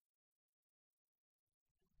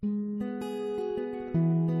One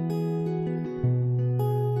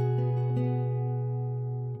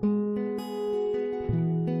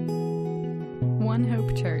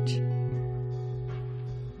Hope Church.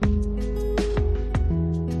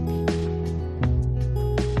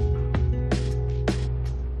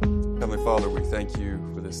 Heavenly Father, we thank you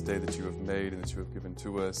for this day that you have made and that you have given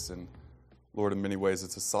to us. And Lord, in many ways,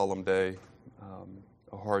 it's a solemn day,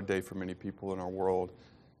 a hard day for many people in our world.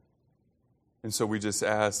 And so we just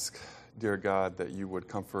ask, dear God, that you would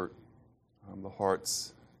comfort the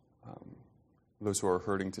hearts of those who are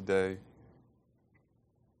hurting today.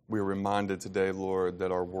 We are reminded today, Lord,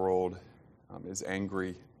 that our world is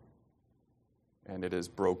angry and it is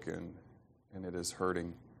broken and it is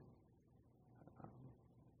hurting.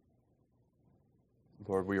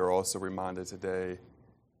 Lord, we are also reminded today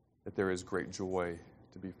that there is great joy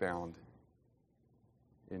to be found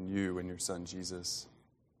in you and your Son, Jesus.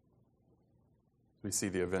 We see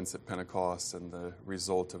the events at Pentecost and the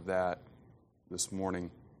result of that this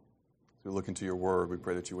morning. As we look into your word, we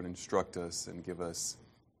pray that you would instruct us and give us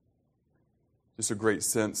just a great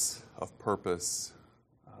sense of purpose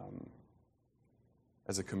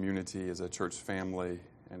as a community, as a church family,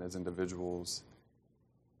 and as individuals.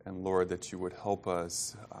 And Lord, that you would help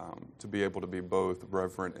us to be able to be both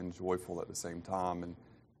reverent and joyful at the same time, and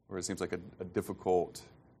where it seems like a difficult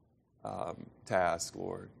task,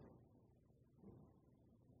 Lord.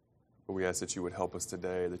 But we ask that you would help us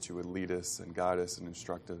today, that you would lead us and guide us and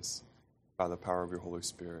instruct us by the power of your Holy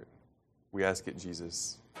Spirit. We ask it,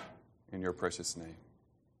 Jesus, in your precious name.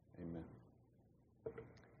 Amen.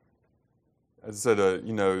 As I said,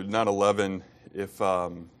 9/11, if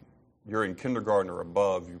you're in kindergarten or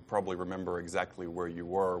above, you probably remember exactly where you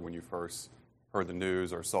were when you first heard the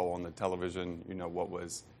news or saw on the television, what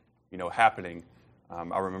was, happening.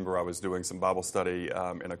 I remember I was doing some Bible study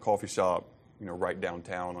in a coffee shop, right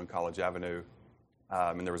downtown on College Avenue,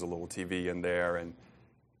 and there was a little TV in there, and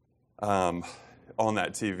on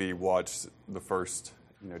that TV watched the first,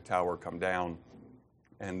 tower come down,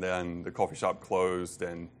 and then the coffee shop closed,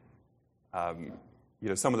 and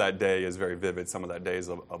some of that day is very vivid. Some of that day is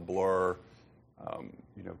a blur.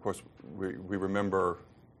 Of course, we remember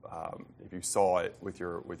if you saw it with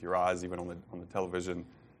your eyes, even on the television.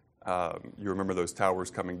 You remember those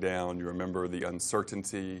towers coming down. You remember the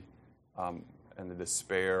uncertainty and the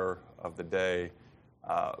despair of the day.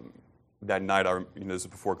 That night, this is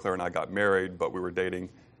before Claire and I got married, but we were dating,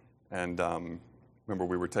 and remember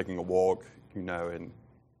we were taking a walk, and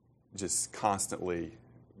just constantly.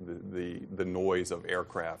 The noise of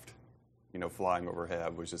aircraft, flying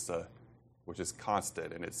overhead was just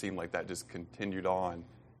constant, and it seemed like that just continued on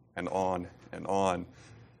and on and on.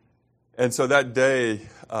 And so that day,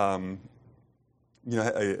 again,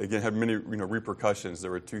 had many repercussions.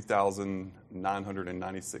 There were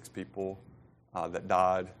 2,996 people that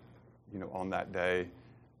died, on that day,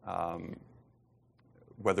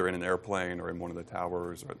 whether in an airplane or in one of the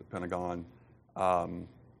towers or at the Pentagon.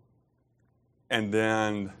 And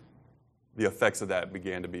then the effects of that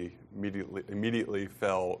began to be immediately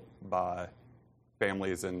felt by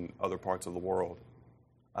families in other parts of the world.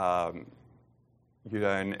 And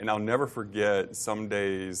I'll never forget some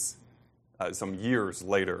days, some years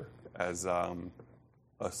later, as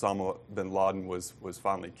Osama bin Laden was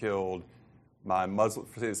finally killed,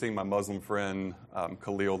 seeing my Muslim friend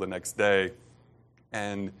Khalil the next day,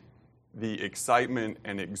 and the excitement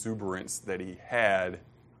and exuberance that he had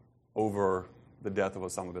over the death of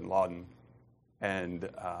Osama bin Laden. And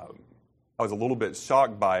I was a little bit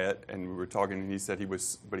shocked by it, and we were talking, and he said,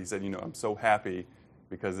 I'm so happy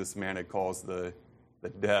because this man had caused the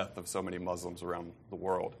death of so many Muslims around the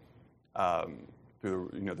world through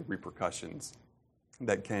the repercussions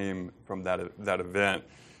that came from that event.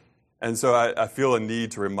 And so I feel a need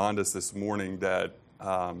to remind us this morning that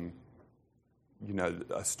a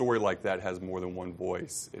story like that has more than one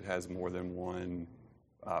voice. It has more than one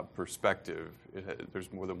perspective.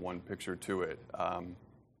 There's more than one picture to it.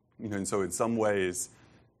 And so in some ways,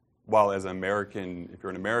 while as an American, if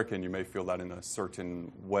you're an American, you may feel that in a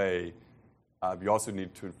certain way, you also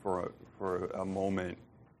need to, for a moment,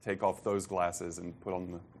 take off those glasses and put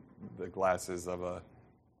on the glasses of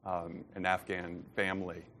an Afghan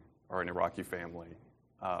family or an Iraqi family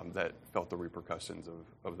that felt the repercussions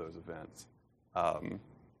of those events.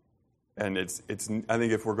 And it's I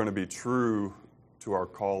think if we're going to be true to our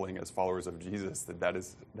calling as followers of Jesus, that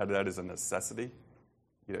is a necessity.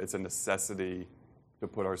 It's a necessity to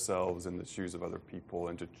put ourselves in the shoes of other people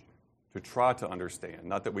and to try to understand.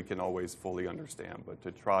 Not that we can always fully understand, but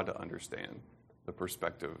to try to understand the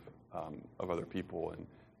perspective of other people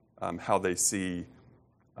and how they see,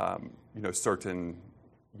 certain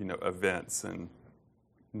events, and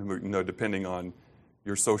depending on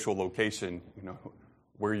your social location,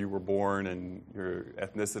 where you were born and your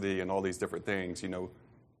ethnicity and all these different things,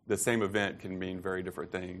 the same event can mean very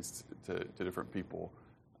different things to different people.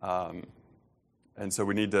 And so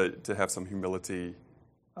we need to have some humility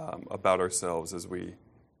about ourselves as we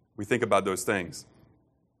think about those things.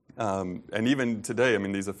 And even today,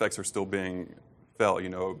 these effects are still being felt.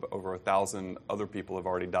 Over 1,000 other people have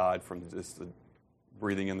already died from just the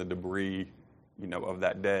breathing in the debris, of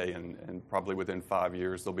that day. And probably within 5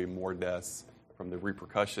 years, there'll be more deaths from the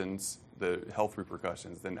repercussions, the health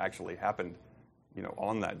repercussions, than actually happened,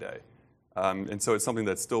 on that day. And so it's something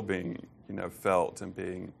that's still being, felt and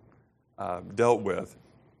being dealt with.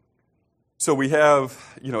 So we have,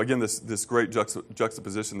 again, this great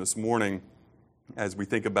juxtaposition this morning as we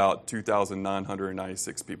think about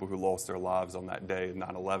 2,996 people who lost their lives on that day,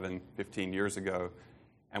 9/11, 15 years ago,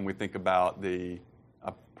 and we think about the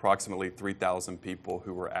approximately 3,000 people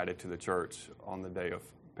who were added to the church on the day of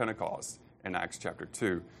Pentecost in Acts chapter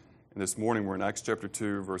 2. And this morning we're in Acts chapter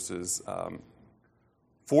 2, verses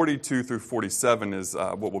 42 through 47 is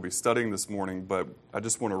what we'll be studying this morning, but I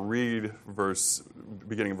just want to read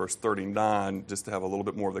beginning of verse 39, just to have a little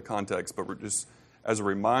bit more of the context. But we're just, as a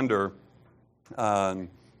reminder, on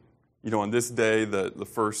this day, the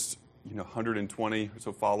first 120 or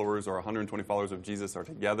so followers, or 120 followers of Jesus are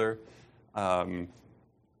together.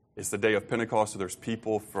 It's the day of Pentecost, so there's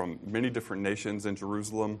people from many different nations in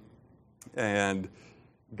Jerusalem, and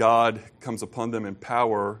God comes upon them in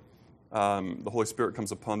power. The Holy Spirit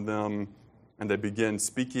comes upon them, and they begin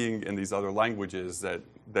speaking in these other languages that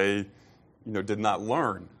they, did not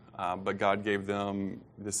learn. But God gave them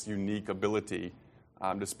this unique ability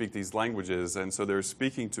to speak these languages. And so they're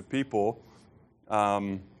speaking to people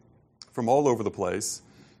from all over the place.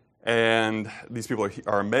 And these people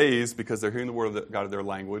are amazed because they're hearing the word of God in their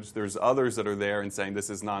language. There's others that are there and saying,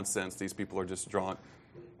 this is nonsense. These people are just drunk.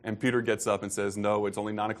 And Peter gets up and says, no, it's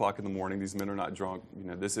only 9 o'clock in the morning. These men are not drunk.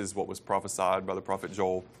 This is what was prophesied by the prophet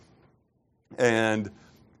Joel. And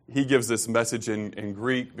he gives this message in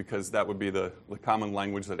Greek because that would be the common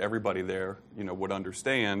language that everybody there, would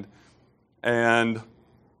understand. And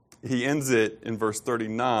he ends it in verse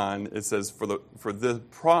 39. It says, for the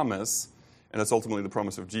promise, and that's ultimately the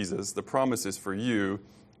promise of Jesus, the promise is for you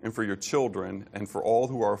and for your children and for all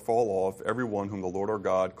who are far off, everyone whom the Lord our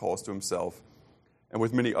God calls to himself. And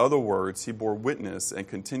with many other words, he bore witness and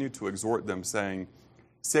continued to exhort them, saying,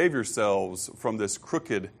 save yourselves from this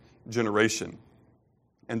crooked generation.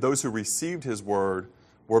 And those who received his word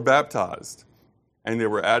were baptized. And there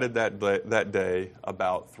were added that day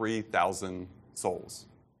about 3,000 souls.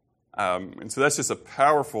 And so that's just a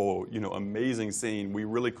powerful, amazing scene. We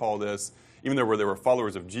really call this, even though there were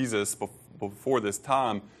followers of Jesus before this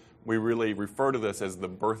time, we really refer to this as the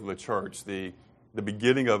birth of the church, the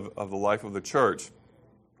beginning of the life of the church.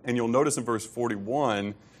 And you'll notice in verse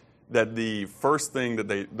 41 that the first thing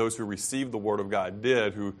that those who received the word of God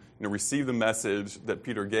did, who received the message that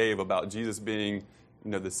Peter gave about Jesus being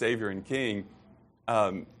the Savior and King,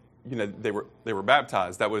 they were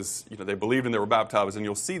baptized. That was, they believed and they were baptized. And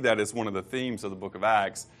you'll see that as one of the themes of the book of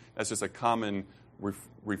Acts. That's just a common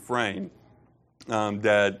refrain,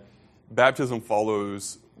 that baptism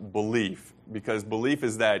follows belief, because belief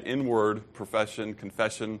is that inward profession,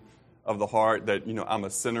 confession of the heart that, I'm a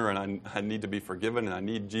sinner and I need to be forgiven and I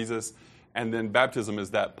need Jesus. And then baptism is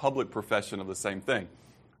that public profession of the same thing.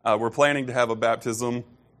 We're planning to have a baptism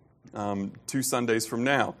 2 Sundays from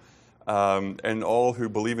now. And all who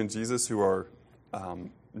believe in Jesus who are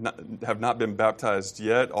have not been baptized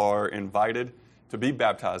yet are invited to be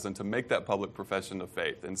baptized and to make that public profession of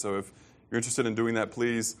faith. And so if you're interested in doing that,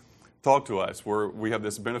 please talk to us. We have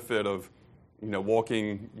this benefit of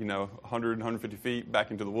walking, 100, 150 feet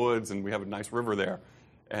back into the woods, and we have a nice river there.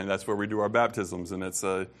 And that's where we do our baptisms. And it's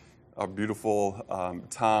a beautiful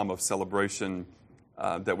time of celebration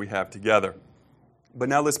that we have together. But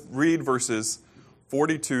now let's read verses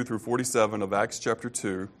 42 through 47 of Acts chapter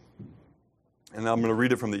 2. And I'm going to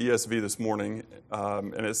read it from the ESV this morning.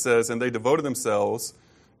 And it says, and they devoted themselves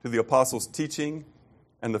to the apostles' teaching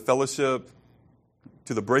and the fellowship,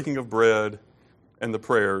 to the breaking of bread and the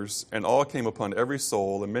prayers, and all came upon every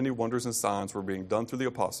soul, and many wonders and signs were being done through the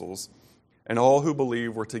apostles, and all who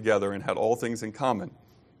believed were together and had all things in common.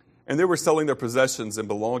 And they were selling their possessions and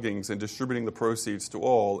belongings and distributing the proceeds to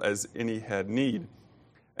all as any had need.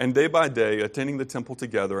 And day by day, attending the temple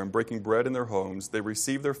together and breaking bread in their homes, they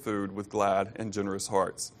received their food with glad and generous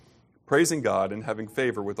hearts, praising God and having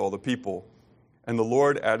favor with all the people. And the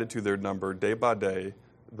Lord added to their number day by day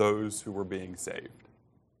those who were being saved.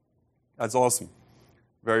 That's awesome.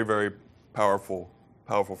 Very, very powerful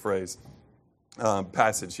powerful phrase,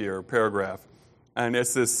 passage here, paragraph. And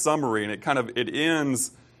it's this summary, and it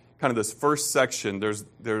ends kind of this first section.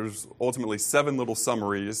 There's ultimately 7 little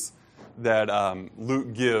summaries that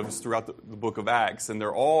Luke gives throughout the book of Acts, and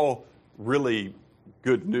they're all really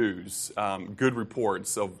good news, good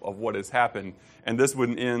reports of what has happened. And this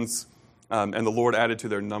one ends, and the Lord added to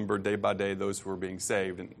their number day by day those who were being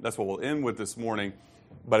saved. And that's what we'll end with this morning.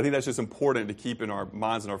 But I think that's just important to keep in our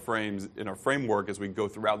minds and our frames, in our framework as we go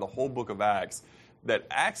throughout the whole book of Acts, that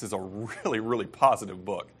Acts is a really, really positive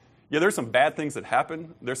book. Yeah, there's some bad things that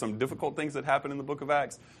happen. There's some difficult things that happen in the book of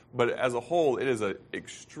Acts. But as a whole, it is an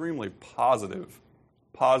extremely positive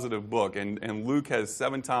book. And Luke has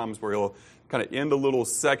 7 times where he'll kind of end a little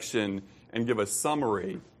section and give a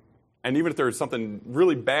summary. And even if there's something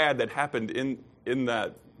really bad that happened in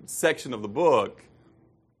that section of the book,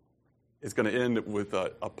 it's going to end with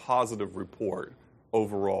a positive report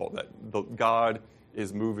overall, that God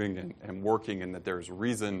is moving and working, and that there's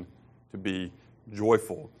reason to be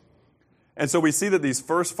joyful. And so we see that these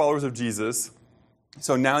first followers of Jesus,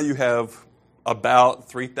 so now you have about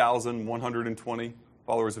 3,120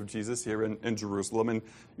 followers of Jesus here in Jerusalem. And,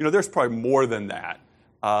 there's probably more than that.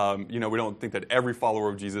 We don't think that every follower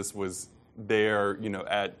of Jesus was there,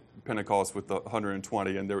 at Pentecost with the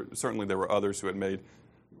 120. And there were others who had made,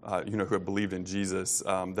 who had believed in Jesus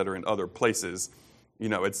that are in other places.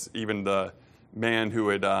 It's even the man who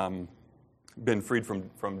had been freed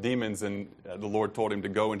from demons, and the Lord told him to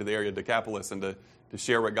go into the area of Decapolis and to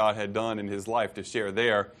share what God had done in his life, to share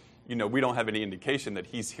there. We don't have any indication that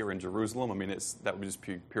he's here in Jerusalem. I mean, that would just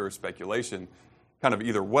be pure speculation, kind of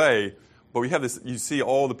either way. But we have this, you see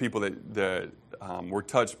all the people that were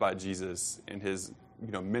touched by Jesus in his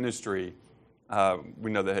ministry.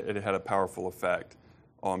 We know that it had a powerful effect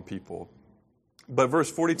on people. But verse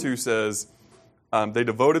 42 says, they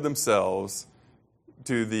devoted themselves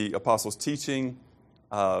to the apostles' teaching,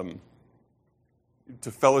 to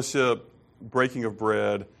fellowship, breaking of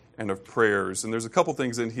bread, and of prayers. And there's a couple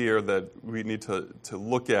things in here that we need to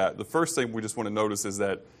look at. The first thing we just want to notice is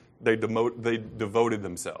that they devoted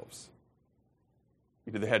themselves.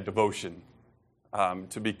 They had devotion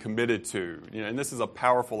to be committed to. And this is a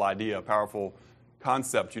powerful idea, a powerful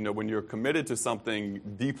concept. When you're committed to something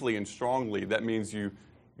deeply and strongly, that means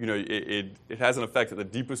it has an effect at the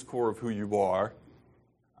deepest core of who you are.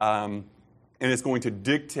 And it's going to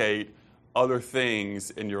dictate other things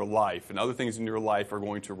in your life. And other things in your life are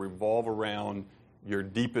going to revolve around your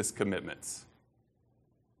deepest commitments.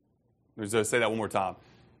 Let's just say that one more time.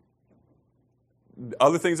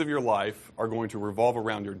 Other things of your life are going to revolve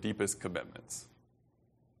around your deepest commitments.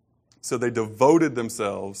 So they devoted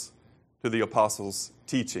themselves to the apostles'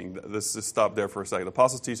 teaching. Let's just stop there for a second. The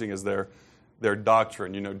apostles' teaching is their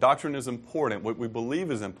doctrine. Doctrine is important. What we believe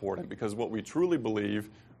is important, because what we truly believe,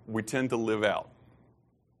 we tend to live out.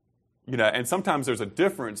 And sometimes there's a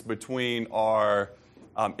difference between our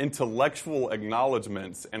intellectual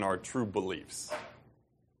acknowledgments and our true beliefs.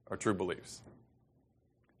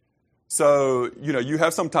 So, you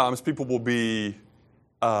have sometimes people will be,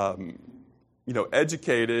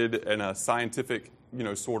 educated in a scientific,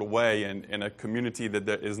 sort of way in a community that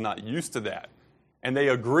is not used to that. And they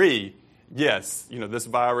agree, yes, this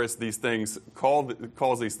virus, these things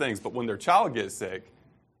cause these things. But when their child gets sick,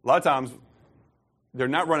 a lot of times they're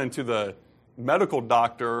not running to the medical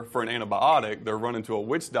doctor for an antibiotic. They're running to a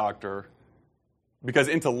witch doctor, because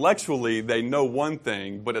intellectually they know one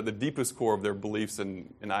thing, but at the deepest core of their beliefs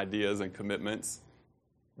and ideas and commitments,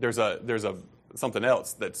 there's something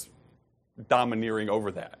else that's domineering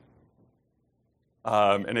over that.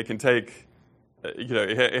 And it can take,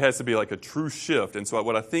 it has to be like a true shift. And so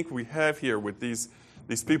what I think we have here with these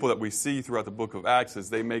people that we see throughout the book of Acts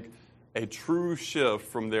is they make a true shift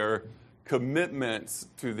from their commitments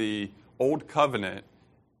to the Old Covenant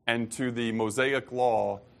and to the Mosaic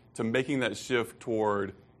Law to making that shift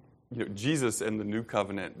toward Jesus and the new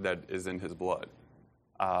covenant that is in his blood.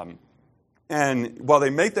 And while they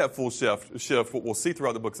make that full shift, what we'll see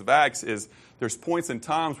throughout the books of Acts is there's points and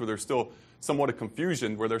times where there's still somewhat of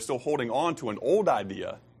confusion, where they're still holding on to an old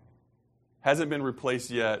idea, hasn't been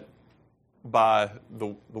replaced yet by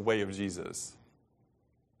the way of Jesus.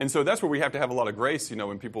 And so that's where we have to have a lot of grace,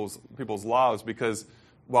 in people's lives, because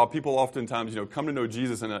while people oftentimes, come to know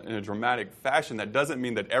Jesus in a dramatic fashion, that doesn't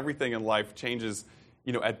mean that everything in life changes,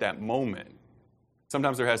 at that moment.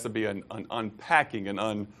 Sometimes there has to be an unpacking, an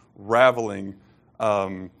unraveling,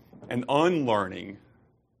 an unlearning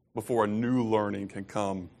before a new learning can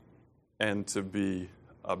come and to be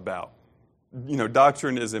about.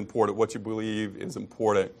 Doctrine is important. What you believe is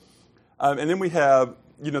important. And then we have,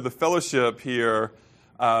 the fellowship here.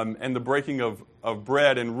 and the breaking of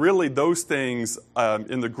bread. And really those things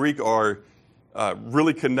in the Greek are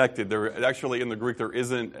really connected. They're actually in the Greek there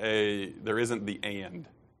isn't the and.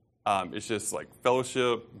 It's just like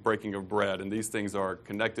fellowship, breaking of bread, and these things are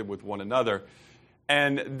connected with one another.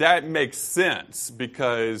 And that makes sense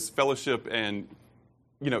because fellowship and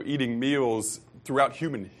eating meals throughout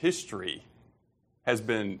human history has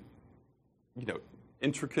been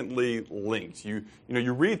intricately linked. You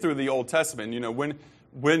read through the Old Testament,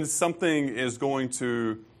 when something is going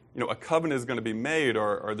to, a covenant is going to be made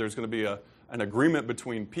or there's going to be an agreement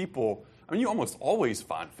between people, you almost always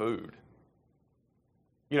find food.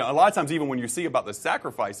 A lot of times even when you see about the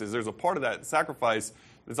sacrifices, there's a part of that sacrifice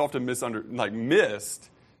that's often missed,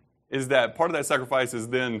 is that part of that sacrifice is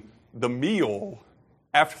then the meal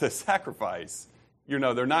after the sacrifice.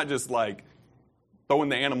 They're not just like throwing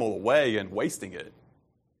the animal away and wasting it.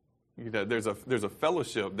 There's a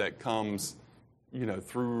fellowship that comes,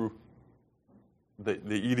 through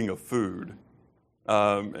the eating of food.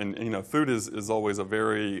 And food is always a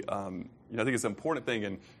very, I think it's an important thing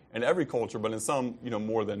in every culture, but in some,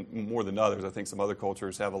 more than others. I think some other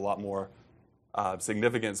cultures have a lot more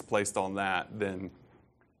significance placed on that than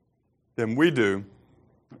we do.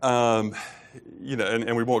 And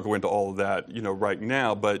we won't go into all of that, right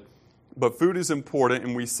now, but food is important,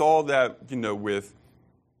 and we saw that, with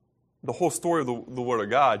the whole story of the Word of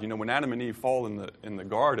God. When Adam and Eve fall in the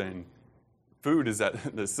garden, food is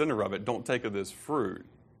at the center of it. Don't take of this fruit.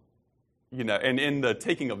 And in the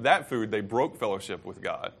taking of that food, they broke fellowship with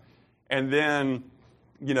God. And then,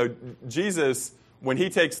 Jesus, when he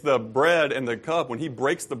takes the bread and the cup, when he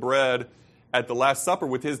breaks the bread at the Last Supper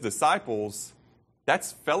with his disciples,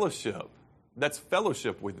 that's fellowship. That's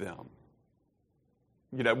fellowship with them.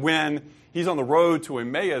 When he's on the road to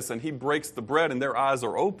Emmaus and he breaks the bread and their eyes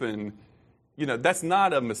are open, that's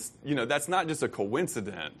not that's not just a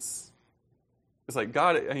coincidence. It's like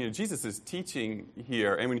God, Jesus is teaching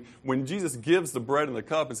here. And when Jesus gives the bread and the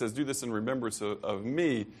cup and says, "Do this in remembrance of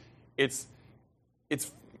me," it's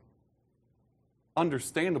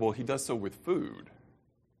understandable he does so with food.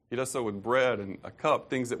 He does so with bread and a cup,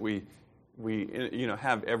 things that we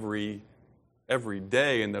have every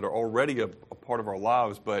day and that are already a part of our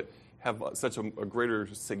lives, but have such a greater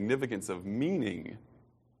significance of meaning.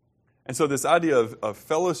 And so this idea of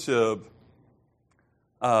fellowship,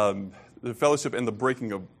 the fellowship and the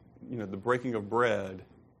breaking of bread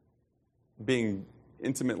being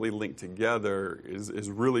intimately linked together is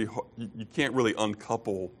really, you can't really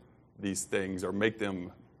uncouple these things or make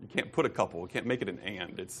them, you can't put a couple, you can't make it an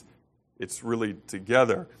and. It's really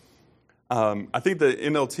together. I think the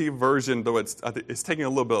NLT version, though it's taking a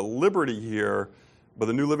little bit of liberty here, but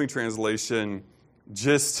the New Living Translation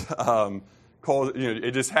just calls,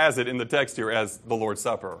 it just has it in the text here as the Lord's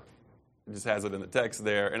Supper. It just has it in the text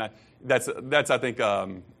there, and that's I think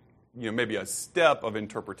maybe a step of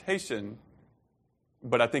interpretation,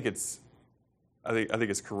 but I think it's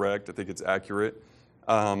correct. I think it's accurate.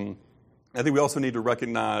 I think we also need to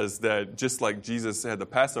recognize that just like Jesus had the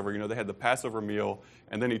Passover, they had the Passover meal,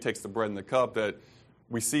 and then he takes the bread and the cup, that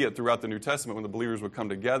we see it throughout the New Testament when the believers would come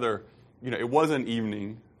together. It was an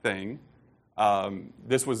evening thing.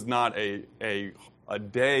 This was not a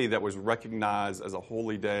day that was recognized as a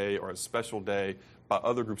holy day or a special day by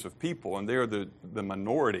other groups of people, and they're the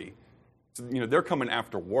minority. So, they're coming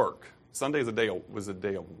after work. Sunday was a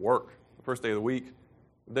day of work. The first day of the week,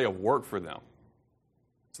 a day of work for them.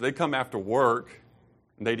 So they come after work,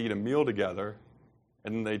 and they'd eat a meal together,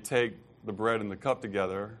 and then they take the bread and the cup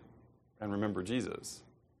together and remember Jesus.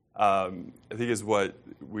 I think is what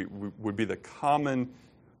would be the common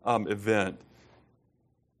event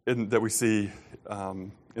that we see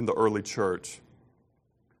in the early church.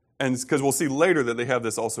 And because we'll see later that they have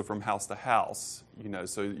this also from house to house.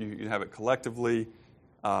 So you can have it collectively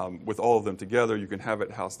with all of them together. You can have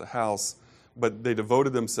it house to house. But they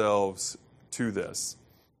devoted themselves to this.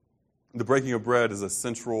 The breaking of bread is a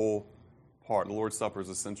central part. The Lord's Supper is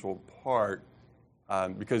a central part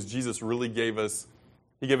because Jesus really gave us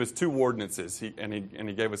two ordinances, and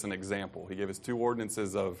he gave us an example. He gave us two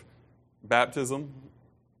ordinances of baptism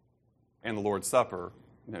and the Lord's Supper.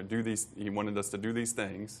 He wanted us to do these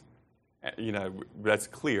things. That's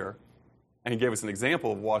clear. And he gave us an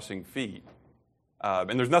example of washing feet.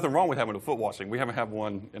 And there's nothing wrong with having a foot washing. We haven't had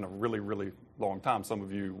one in a really, really long time. Some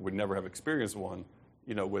of you would never have experienced one,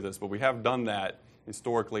 with us. But we have done that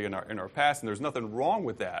historically in our past, and there's nothing wrong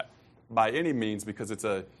with that by any means because it's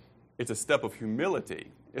a step of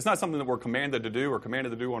humility. It's not something that we're commanded to do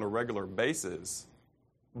on a regular basis,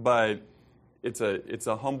 but it's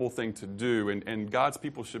a humble thing to do, and God's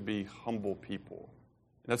people should be humble people.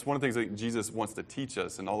 That's one of the things that Jesus wants to teach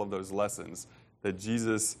us in all of those lessons, that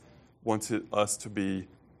Jesus wanted us to be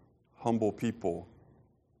humble people.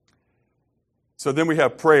 So then we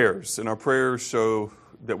have prayers, and our prayers show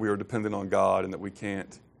that we are dependent on God and that we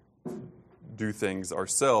can't do things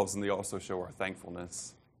ourselves, and they also show our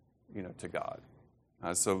thankfulness, to God.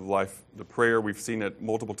 The prayer, we've seen it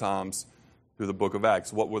multiple times through the book of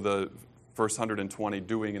Acts. What were the first 120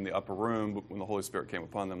 doing in the upper room when the Holy Spirit came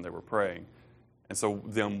upon them? They were praying. And so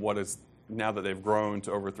then now that they've grown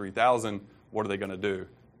to over 3,000, what are they going to do?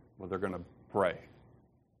 Well, they're going to pray.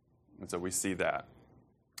 And so we see that.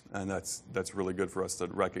 And that's really good for us to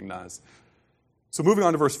recognize. So moving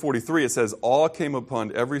on to verse 43, it says, "Awe came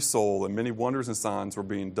upon every soul, and many wonders and signs were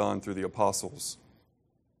being done through the apostles."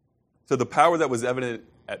 So the power that was evident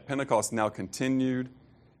at Pentecost now continued.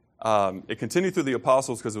 It continued through the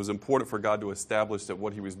apostles because it was important for God to establish that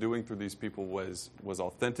what he was doing through these people was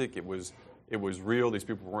authentic. It was real. These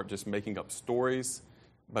people weren't just making up stories,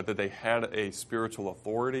 but that they had a spiritual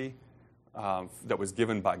authority that was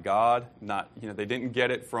given by God. They didn't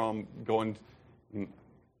get it from going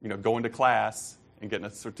to class and getting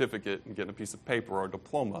a certificate and getting a piece of paper or a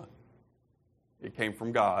diploma. It came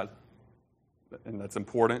from God, and that's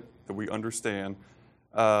important that we understand.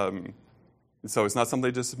 So it's not something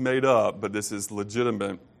they just made up, but this is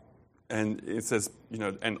legitimate. And it says,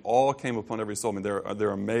 and all came upon every soul. I mean,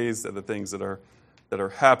 they're amazed at the things that are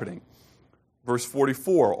happening. Verse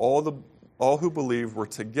 44, all who believed were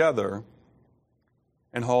together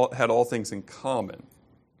and had all things in common.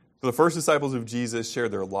 So the first disciples of Jesus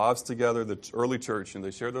shared their lives together. The early church, and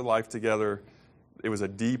they shared their life together. It was a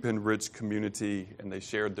deep and rich community, and they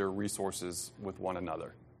shared their resources with one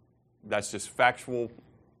another. That's just factual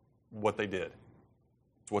what they did.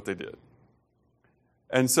 It's what they did.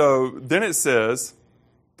 And so then it says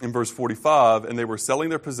in verse 45, "And they were selling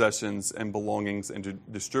their possessions and belongings and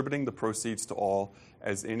distributing the proceeds to all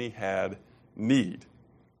as any had need."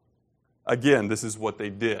 Again, this is what they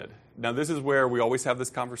did. Now, this is where we always have this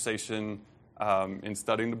conversation in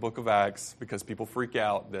studying the book of Acts, because people freak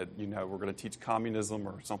out that, we're going to teach communism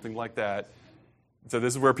or something like that. So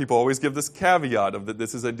this is where people always give this caveat of that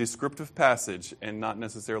this is a descriptive passage and not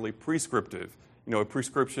necessarily prescriptive. A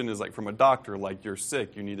prescription is like from a doctor, like you're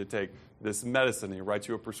sick, you need to take this medicine, and he writes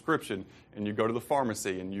you a prescription, and you go to the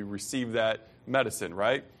pharmacy and you receive that medicine,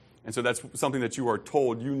 right? And so that's something that you are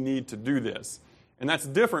told you need to do this. And that's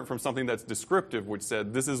different from something that's descriptive, which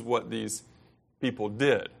said this is what these people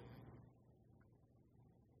did.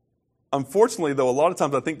 Unfortunately, though, a lot of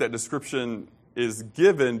times I think that description is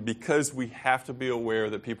given because we have to be aware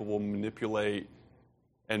that people will manipulate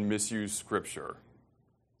and misuse Scripture.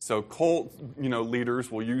 So cult, leaders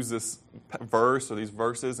will use this verse or these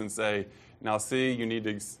verses and say, "Now, see, you need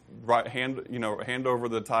to hand over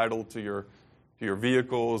the title to your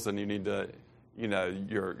vehicles, and you need to,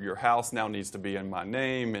 your house now needs to be in my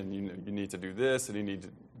name, and you need to do this, and you need to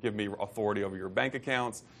give me authority over your bank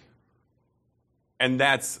accounts." And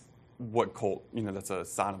that's what cult, that's a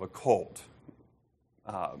sign of a cult.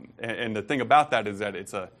 And the thing about that is that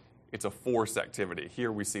it's a forced activity.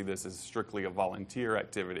 Here we see this as strictly a volunteer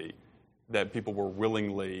activity, that people were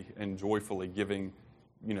willingly and joyfully giving,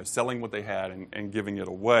 selling what they had and giving it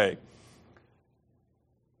away.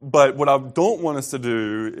 But what I don't want us to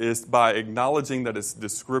do is, by acknowledging that it's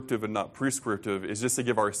descriptive and not prescriptive, is just to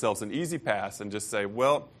give ourselves an easy pass and just say,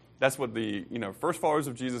 well, that's what the first followers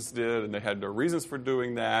of Jesus did, and they had their reasons for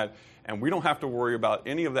doing that, and we don't have to worry about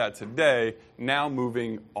any of that today, now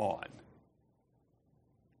moving on.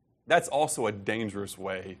 That's also a dangerous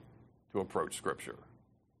way to approach Scripture.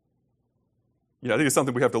 I think it's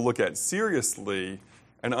something we have to look at seriously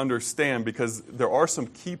and understand, because there are some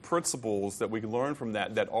key principles that we can learn from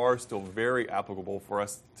that are still very applicable for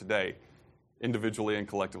us today, individually and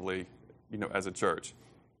collectively, as a church.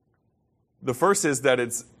 The first is that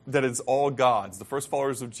it's all God's. The first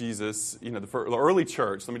followers of Jesus, the early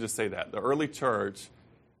church, let me just say that. The early church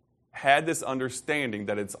had this understanding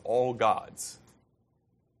that it's all God's.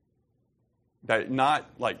 That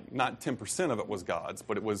not 10% of it was God's,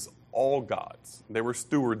 but it was all God's. They were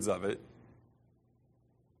stewards of it.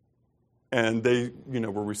 And they,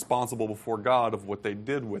 were responsible before God of what they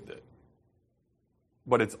did with it.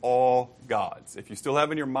 But it's all God's. If you still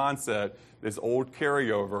have in your mindset this old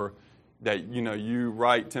carryover that, you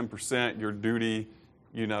write 10%, your duty,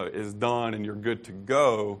 is done and you're good to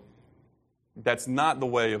go, that's not the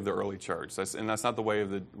way of the early church. That's not the way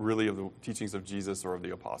of the teachings of Jesus or of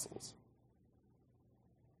the apostles.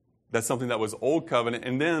 That's something that was old covenant,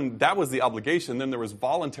 and then that was the obligation. Then there was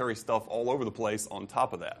voluntary stuff all over the place on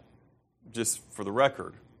top of that, just for the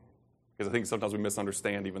record. Because I think sometimes we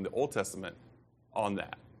misunderstand even the Old Testament on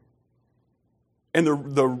that. And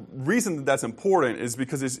the reason that that's important is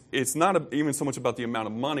because it's not even so much about the amount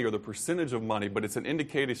of money or the percentage of money, but it's an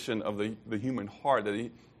indication of the human heart.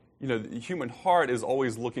 That the human heart is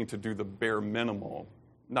always looking to do the bare minimum.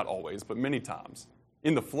 Not always, but many times.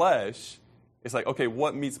 In the flesh, it's like, okay,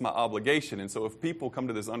 what meets my obligation? And so if people come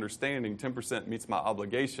to this understanding, 10% meets my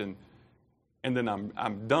obligation, and then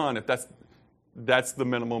I'm done, if that's the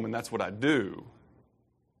minimum and that's what I do,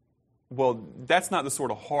 well, that's not the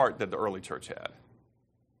sort of heart that the early church had.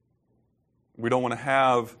 We don't want to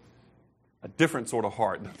have a different sort of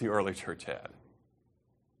heart that the early church had.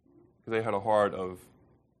 Because they had a heart of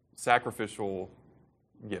sacrificial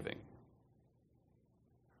giving.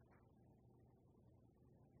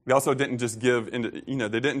 They also didn't just give, they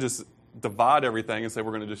didn't just divide everything and say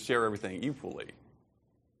we're going to just share everything equally.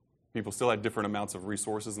 People still had different amounts of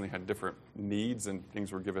resources and they had different needs, and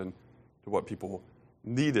things were given to what people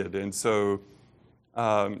needed. And so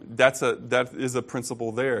that is a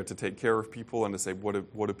principle there, to take care of people and to say what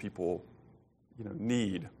do people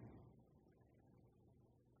need.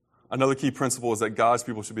 Another key principle is that God's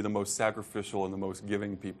people should be the most sacrificial and the most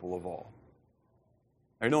giving people of all.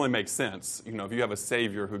 It only makes sense, if you have a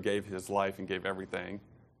Savior who gave his life and gave everything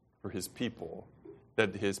for his people,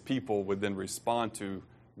 that his people would then respond to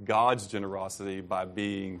God's generosity by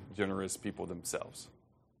being generous people themselves.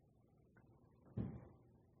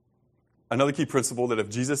 Another key principle, that if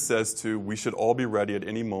Jesus says to, we should all be ready at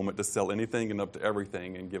any moment to sell anything and up to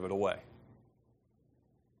everything and give it away.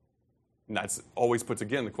 And that's always puts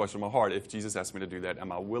again the question in my heart, if Jesus asked me to do that,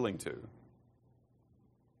 am I willing to?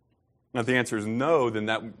 And if the answer is no, then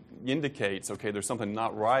that indicates, okay, there's something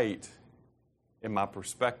not right in my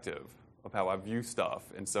perspective of how I view stuff.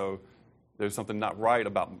 And so there's something not right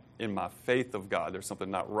in my faith of God. There's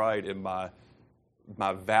something not right in my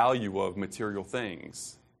value of material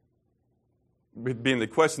things. Being the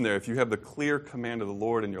question there, if you have the clear command of the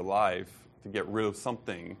Lord in your life to get rid of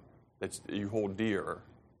something that you hold dear,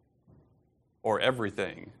 or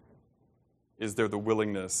everything, is there the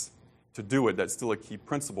willingness to do it? That's still a key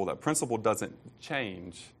principle. That principle doesn't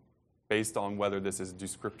change based on whether this is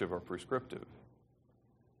descriptive or prescriptive.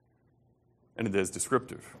 And it is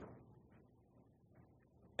descriptive.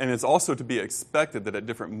 And it's also to be expected that at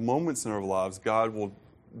different moments in our lives, God will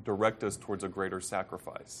direct us towards a greater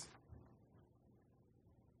sacrifice.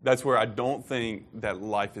 That's where I don't think that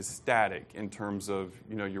life is static in terms of,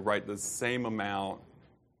 you write the same amount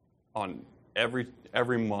on every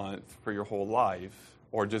month for your whole life,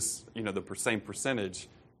 or just, the same percentage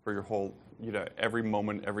for your whole, every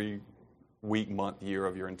moment, every week, month, year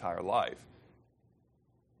of your entire life.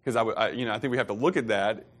 Because I think we have to look at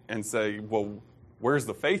that and say, well, where's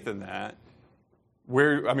the faith in that?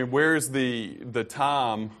 Where's the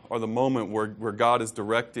time or the moment where God is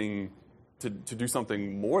directing to do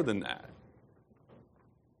something more than that?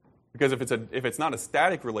 Because if it's not a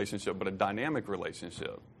static relationship but a dynamic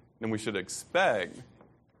relationship, then we should expect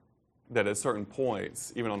that at certain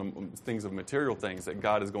points, even on things of material things, that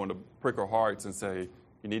God is going to prick our hearts and say,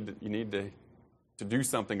 you need to do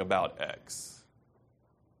something about X.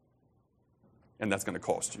 And that's going to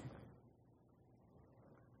cost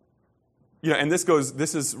you. And this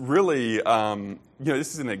is really,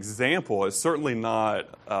 this is an example. It's certainly not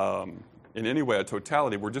in any way a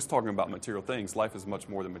totality. We're just talking about material things. Life is much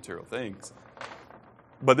more than material things.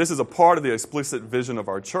 But this is a part of the explicit vision of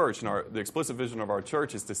our church. And the explicit vision of our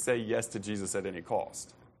church is to say yes to Jesus at any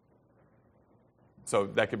cost. So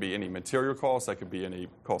that could be any material cost. That could be any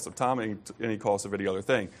cost of time, any cost of any other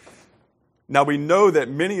thing. Now, we know that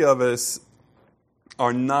many of us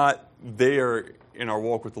are not there in our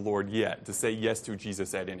walk with the Lord yet to say yes to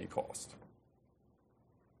Jesus at any cost.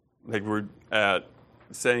 Like we're at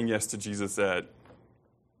saying yes to Jesus at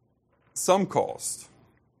some cost.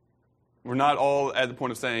 We're not all at the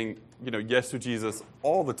point of saying, yes to Jesus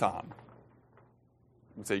all the time.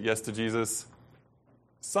 We say yes to Jesus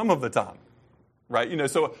some of the time, right?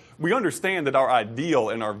 So we understand that our ideal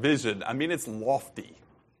and our vision, it's lofty.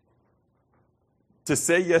 To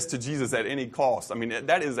say yes to Jesus at any cost,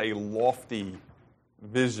 that is a lofty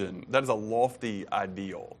vision. That is a lofty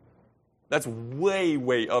ideal. That's way,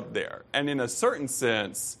 way up there. And in a certain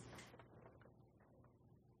sense,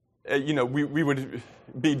 we would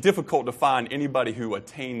be difficult to find anybody who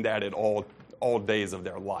attained that at all days of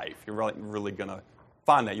their life. You're really going to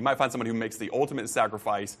find that. You might find somebody who makes the ultimate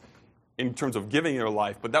sacrifice in terms of giving their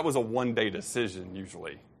life, but that was a one-day decision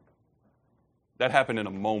usually. That happened in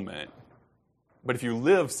a moment. But if you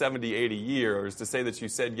live 70, 80 years, to say that you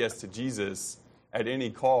said yes to Jesus at any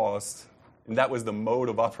cost, and that was the mode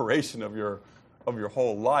of operation of your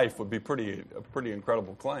whole life, would be a pretty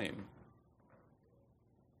incredible claim.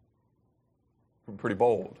 pretty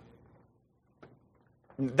bold.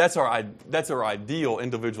 That's our ideal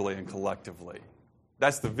individually and collectively.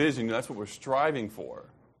 That's the vision. That's what we're striving for.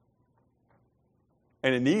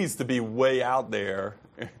 And it needs to be way out there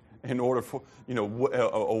in order for,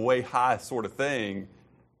 a way high sort of thing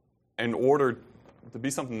in order to be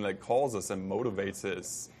something that calls us and motivates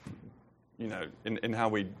us, in how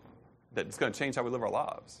that it's going to change how we live our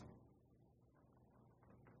lives.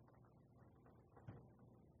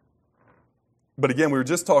 But again, we were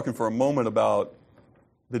just talking for a moment about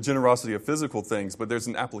the generosity of physical things, but there's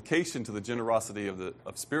an application to the generosity of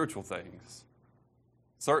spiritual things.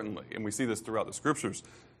 Certainly, and we see this throughout the Scriptures.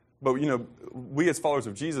 But, we as followers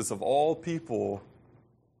of Jesus, of all people,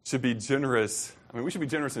 should be generous. I mean, we should be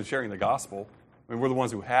generous in sharing the gospel. I mean, we're the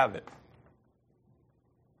ones who have it.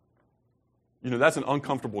 That's an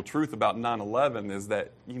uncomfortable truth about 9/11 is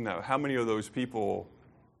that, how many of those people,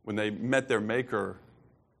 when they met their Maker,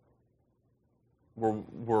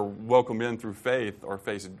 were welcomed in through faith or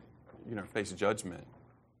face judgment.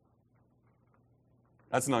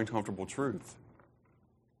 That's an uncomfortable truth.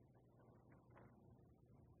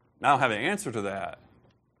 I don't have an answer to that.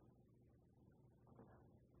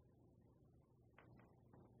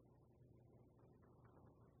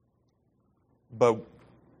 But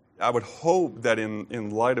I would hope that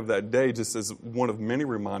in light of that day, just as one of many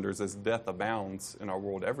reminders, as death abounds in our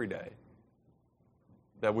world every day,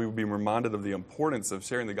 that we would be reminded of the importance of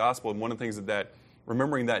sharing the gospel. And one of the things that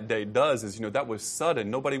remembering that day does is, that was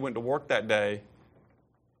sudden. Nobody went to work that day,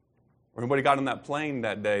 or nobody got on that plane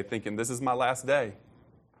that day thinking, this is my last day.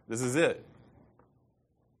 This is it.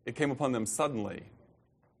 It came upon them suddenly. It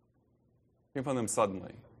came upon them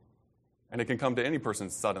suddenly. And it can come to any person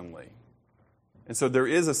suddenly. And so there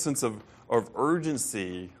is a sense of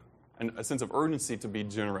urgency, and a sense of urgency to be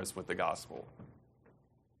generous with the gospel.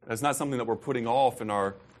 It's not something that we're putting off in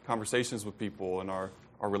our conversations with people and our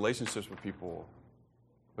relationships with people,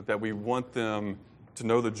 but that we want them to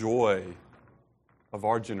know the joy of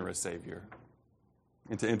our generous Savior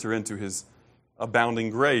and to enter into His abounding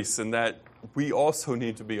grace, and that we also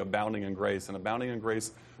need to be abounding in grace and abounding in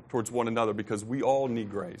grace towards one another, because we all need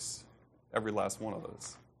grace, every last one of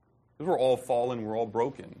us. Because we're all fallen, we're all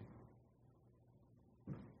broken.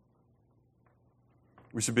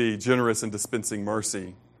 We should be generous in dispensing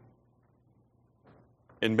mercy,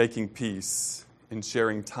 in making peace, in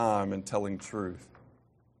sharing time and telling truth,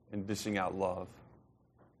 in dishing out love.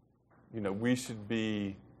 We should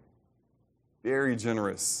be very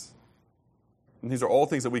generous. And these are all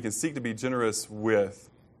things that we can seek to be generous with.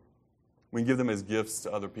 We can give them as gifts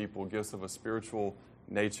to other people, gifts of a spiritual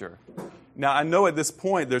nature. Now, I know at this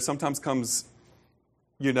point there sometimes comes,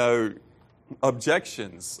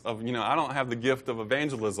 objections of, I don't have the gift of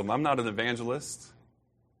evangelism. I'm not an evangelist.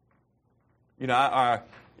 I'm not,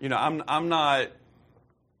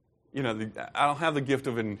 I don't have the gift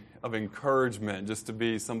of encouragement, just to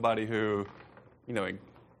be somebody who,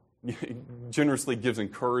 generously gives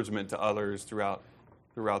encouragement to others throughout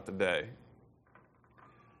the day.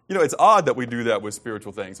 It's odd that we do that with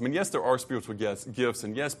spiritual things. I mean, yes, there are spiritual gifts,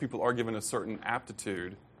 and yes, people are given a certain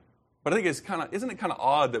aptitude. But I think isn't it kind of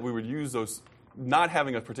odd that we would use those, not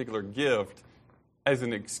having a particular gift, as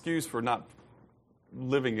an excuse for not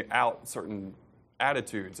living out certain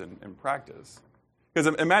attitudes and practice?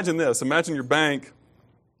 Because imagine this. Imagine your bank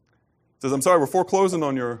says, I'm sorry, we're foreclosing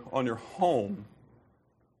on your home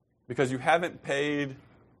because you haven't paid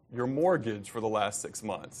your mortgage for the last 6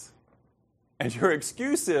 months. And your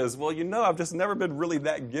excuse is, well, I've just never been really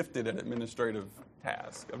that gifted at administrative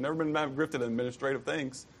tasks. I've never been that gifted at administrative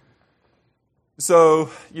things.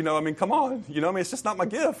 So, come on. It's just not my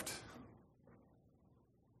gift.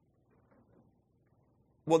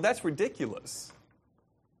 Well, that's ridiculous.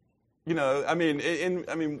 Life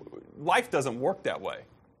doesn't work that way.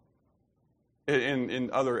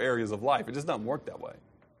 In other areas of life, it just doesn't work that way.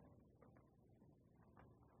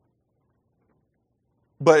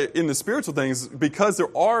 But in the spiritual things, because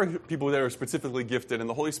there are people that are specifically gifted, and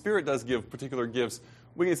the Holy Spirit does give particular gifts,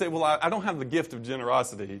 we can say, well, I don't have the gift of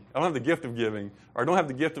generosity, I don't have the gift of giving, or I don't have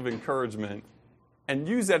the gift of encouragement, and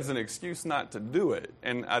use that as an excuse not to do it.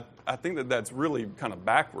 And I think that that's really kind of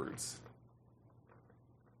backwards.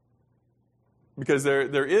 Because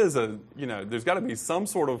there is there's got to be some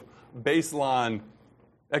sort of baseline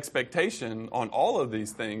expectation on all of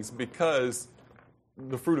these things, because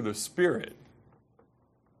the fruit of the Spirit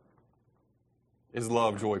is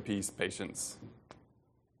love, joy, peace, patience,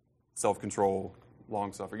 self-control,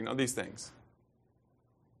 long-suffering, these things.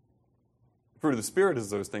 The fruit of the Spirit is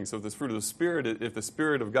those things. So if this fruit of the Spirit, if the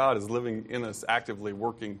Spirit of God is living in us, actively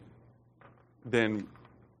working, then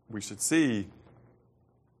we should see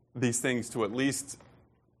these things to at least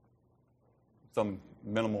some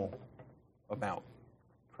minimal amount,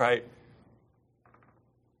 right?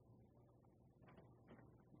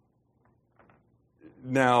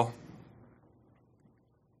 Now,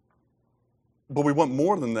 but we want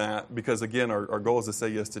more than that because, again, our goal is to say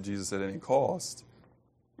yes to Jesus at any cost,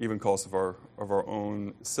 even cost of our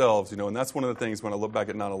own selves, and that's one of the things when I look back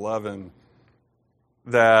at 9/11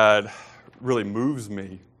 that really moves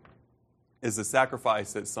me is the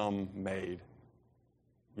sacrifice that some made,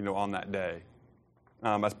 on that day.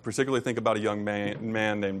 I particularly think about a young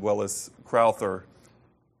man named Willis Crowther,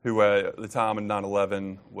 who at the time in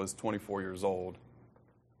 9/11 was 24 years old.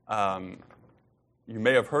 You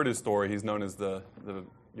may have heard his story. He's known as the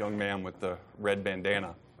young man with the red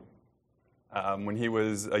bandana. When he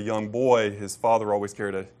was a young boy, his father always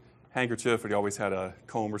carried a handkerchief, and he always had a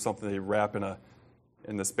comb or something that he'd wrap in a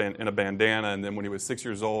bandana. And then when he was 6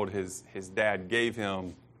 years old, his dad gave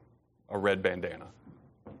him a red bandana.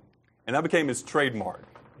 And that became his trademark.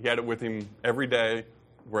 He had it with him every day,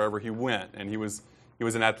 wherever he went. And he was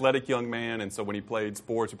an athletic young man, and so when he played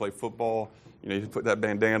sports, he played football, he'd put that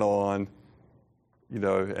bandana on,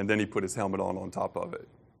 and then he put his helmet on top of it.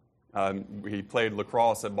 He played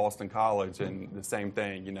lacrosse at Boston College, and the same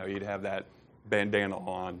thing, he'd have that bandana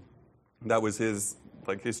on. That was his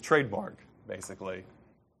trademark, basically.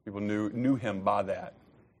 People knew him by that.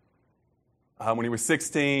 When he was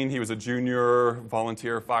 16, he was a junior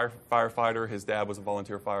volunteer firefighter. His dad was a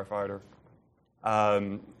volunteer firefighter.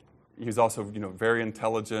 He was also, very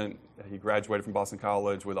intelligent. He graduated from Boston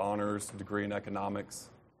College with honors degree in economics,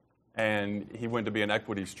 and he went to be an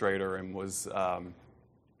equities trader and was in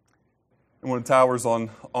one of the towers on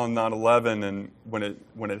 9/11. And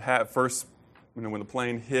when it had first, when the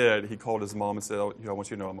plane hit, he called his mom and said, "I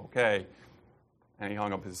want you to know I'm okay." And he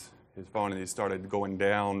hung up his phone and he started going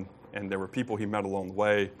down. And there were people he met along the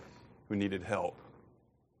way who needed help.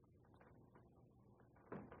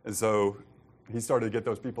 And so he started to get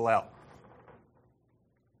those people out.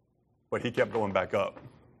 But he kept going back up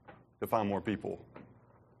to find more people.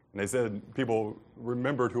 And they said people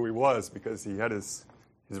remembered who he was because he had his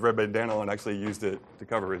red bandana on and actually used it to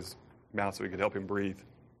cover his mouth so he could help him breathe.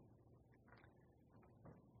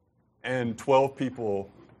 And 12 people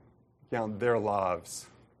count their lives,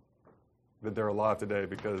 that they're alive today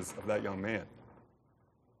because of that young man.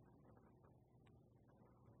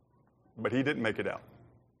 But he didn't make it out.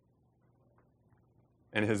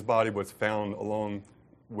 And his body was found along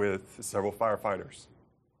with several firefighters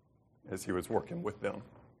as he was working with them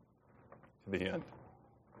to the end.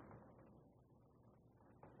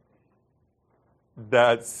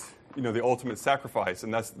 That's, the ultimate sacrifice.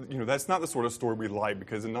 And that's not the sort of story we like,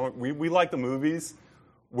 because we like the movies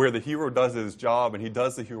where the hero does his job and he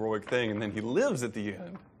does the heroic thing and then he lives at the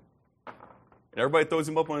end. And everybody throws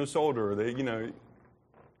him up on his shoulder. They,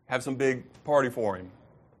 have some big party for him.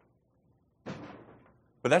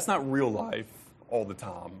 But that's not real life all the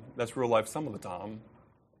time. That's real life some of the time.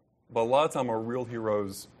 But a lot of time our real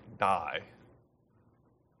heroes die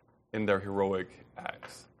in their heroic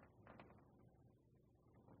acts.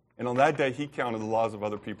 And on that day, he counted the lives of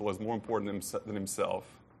other people as more important than himself.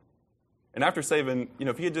 And after saving,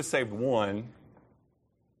 if he had just saved one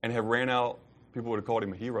and had ran out, people would have called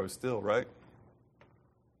him a hero still, right?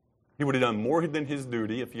 He would have done more than his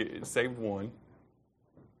duty if he had saved one.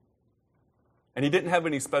 And he didn't have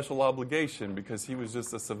any special obligation because he was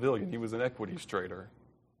just a civilian. He was an equities trader.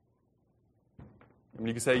 I mean,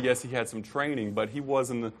 you could say, yes, he had some training, but he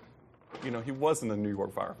wasn't a New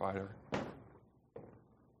York firefighter.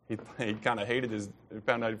 He kind of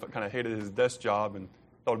found out he kind of hated his desk job and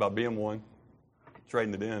thought about being one,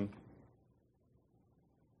 trading it in.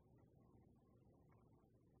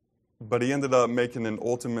 But he ended up making an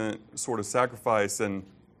ultimate sort of sacrifice. And,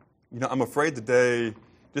 I'm afraid today,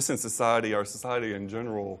 just in society, our society in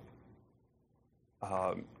general,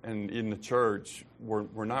 and in the church,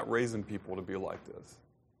 we're not raising people to be like this.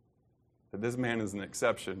 That this man is an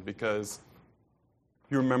exception, because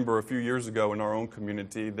if you remember a few years ago in our own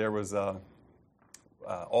community, there was a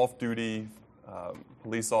off-duty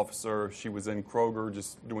police officer. She was in Kroger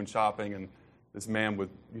just doing shopping, and this man with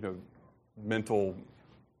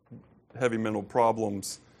heavy mental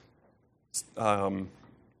problems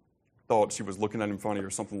thought she was looking at him funny or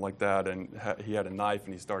something like that, and he had a knife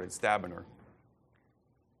and he started stabbing her.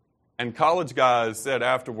 And college guys said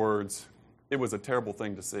afterwards, it was a terrible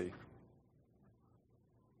thing to see.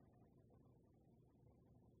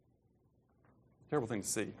 Terrible thing to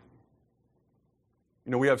see.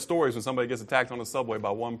 We have stories when somebody gets attacked on the subway by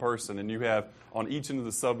one person, and you have on each end of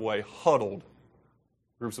the subway huddled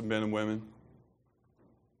groups of men and women.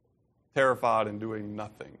 terrified and doing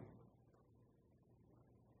nothing.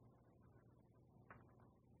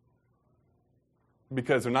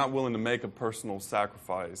 Because they're not willing to make a personal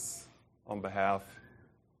sacrifice on behalf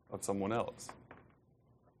of someone else.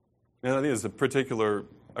 And I think it's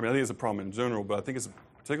a problem in general, but I think it's a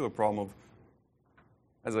particular problem of,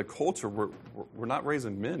 as a culture, we're not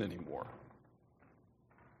raising men anymore.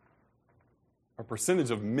 Our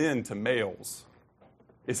percentage of men to males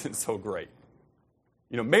isn't so great.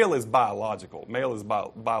 Male is biological.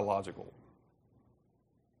 Biological.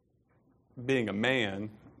 Being a man,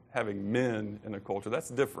 having men in a culture, that's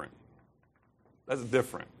different. That's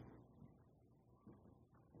different.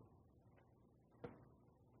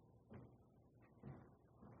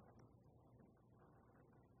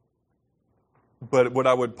 But what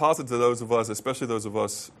I would posit to those of us, especially those of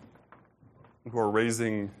us who are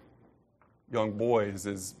raising young boys,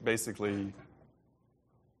 is basically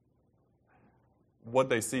what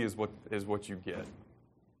they see is what you get. Does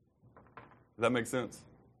that make sense?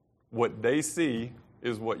 What they see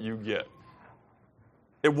is what you get.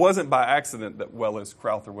 It wasn't by accident that Welles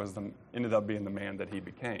Crowther ended up being the man that he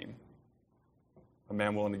became. A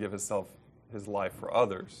man willing to give his life for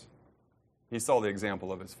others. He saw the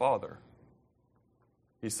example of his father.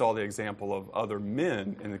 He saw the example of other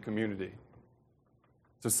men in the community.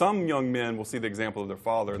 So some young men will see the example of their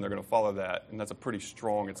father, and they're going to follow that, and that's a pretty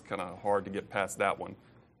strong, it's kind of hard to get past that one.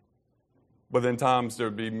 But then times there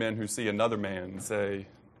would be men who see another man and say,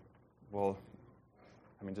 well,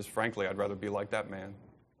 just frankly, I'd rather be like that man.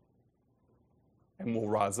 And we'll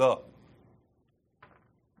rise up.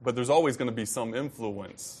 But there's always going to be some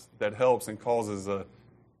influence that helps and causes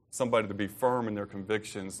somebody to be firm in their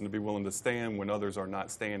convictions and to be willing to stand when others are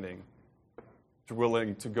not standing, to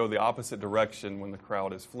willing to go the opposite direction when the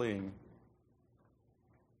crowd is fleeing.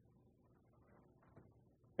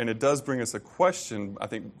 And it does bring us a question, I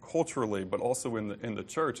think, culturally, but also in the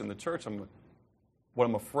church. In the church, what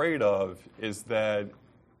I'm afraid of is that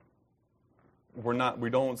we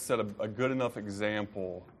don't set a good enough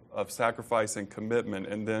example of sacrifice and commitment,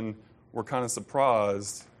 and then we're kind of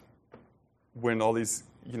surprised when all these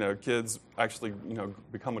kids actually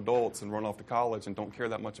become adults and run off to college and don't care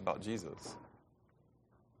that much about Jesus.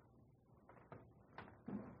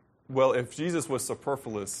 Well, if Jesus was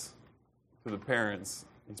superfluous to the parents,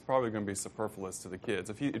 he's probably going to be superfluous to the kids.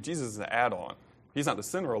 If Jesus is an add-on, he's not the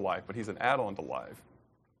center of life, but he's an add-on to life.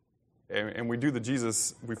 And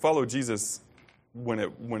we follow Jesus when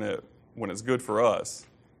it's good for us.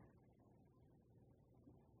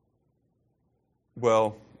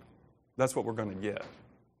 Well, that's what we're going to get.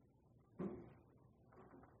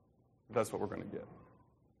 That's what we're going to get.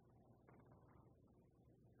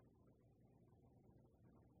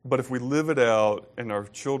 But if we live it out and our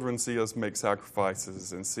children see us make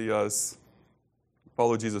sacrifices and see us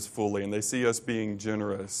follow Jesus fully, and they see us being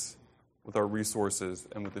generous with our resources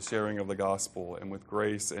and with the sharing of the gospel and with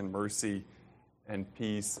grace and mercy and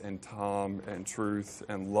peace and time and truth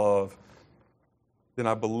and love, then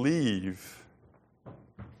I believe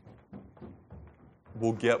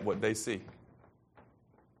we'll get what they see.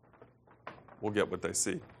 We'll get what they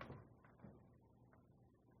see.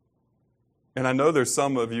 And I know there's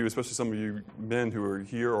some of you, especially some of you men who are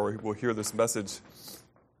here or will hear this message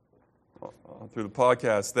through the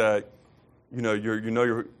podcast, that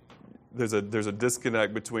there's a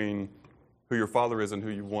disconnect between who your father is and who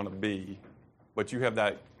you want to be. But you have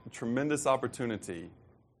that tremendous opportunity,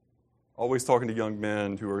 always talking to young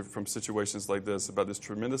men who are from situations like this, about this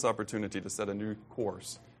tremendous opportunity to set a new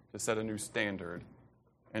course, to set a new standard,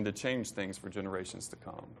 and to change things for generations to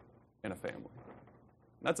come in a family.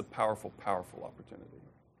 And that's a powerful, powerful opportunity.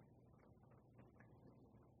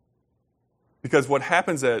 Because what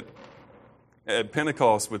happens at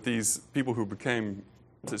Pentecost with these people who became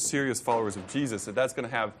serious followers of Jesus, that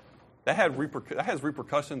has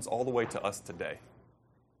repercussions all the way to us today.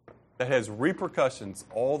 That has repercussions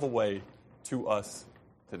all the way to us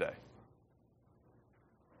today.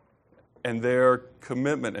 And their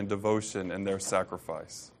commitment and devotion and their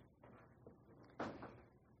sacrifice.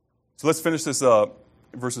 So let's finish this up.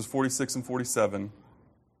 Verses 46 and 47.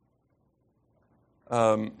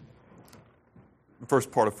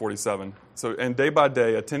 First part of 47. So, and day by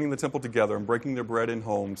day, attending the temple together and breaking their bread in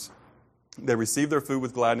homes, they received their food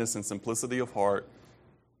with gladness and simplicity of heart,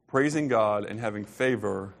 praising God and having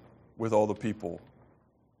favor with all the people.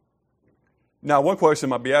 Now, one question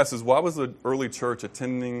might be asked is, why was the early church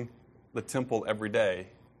attending the temple every day?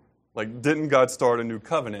 Like, didn't God start a new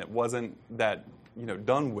covenant? Wasn't that,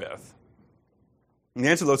 done with? And the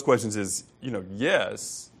answer to those questions is,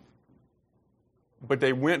 yes. But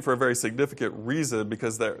they went for a very significant reason,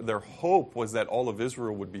 because their hope was that all of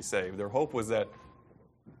Israel would be saved. Their hope was that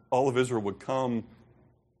all of Israel would come,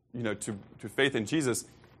 to faith in Jesus.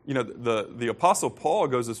 The Apostle Paul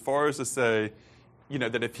goes as far as to say,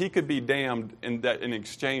 that if he could be damned in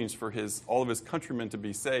exchange for all of his countrymen to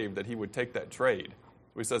be saved, that he would take that trade.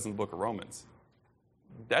 What he says in the book of Romans.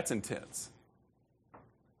 That's intense.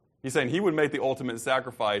 He's saying he would make the ultimate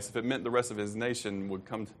sacrifice if it meant the rest of his nation would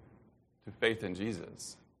come to faith in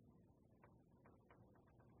Jesus.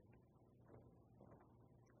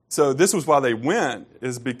 So this was why they went,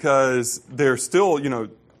 is because they're still,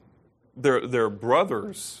 their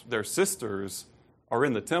brothers, their sisters are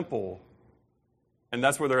in the temple, and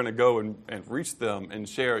that's where they're going to go and reach them and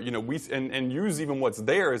share, and use even what's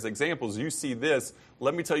there as examples. You see this,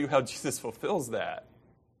 let me tell you how Jesus fulfills that.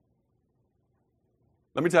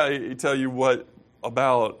 Let me tell you what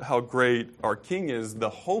about how great our King is. The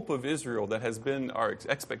hope of Israel that has been our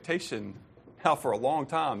expectation now for a long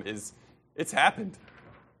time it's happened.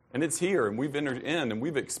 And it's here, and we've entered in, and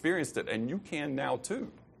we've experienced it, and you can now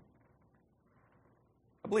too.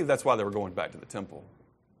 I believe that's why they were going back to the temple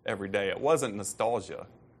every day. It wasn't nostalgia.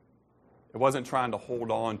 It wasn't trying to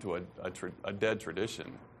hold on to a dead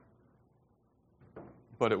tradition.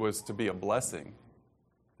 But it was to be a blessing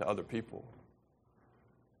to other people.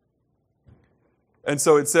 And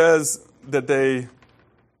so it says that they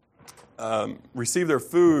receive their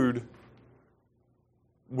food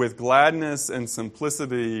with gladness and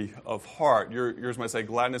simplicity of heart. Yours might say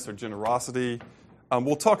gladness or generosity.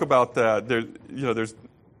 We'll talk about that. There's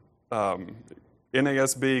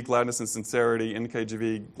NASB, gladness and sincerity.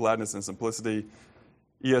 NKJV, gladness and simplicity.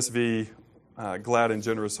 ESV, glad and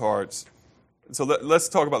generous hearts. So let's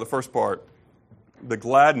talk about the first part, the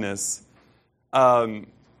gladness.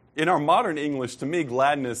 In our modern English, to me,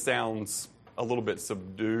 gladness sounds a little bit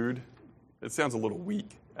subdued. It sounds a little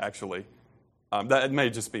weak, actually. That may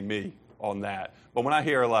just be me on that. But when I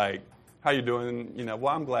hear, how you doing? Well,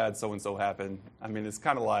 I'm glad so-and-so happened. I mean, it's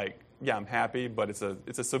kind of like, yeah, I'm happy, but it's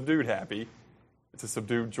a subdued happy. It's a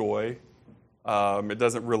subdued joy. It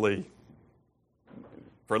doesn't really,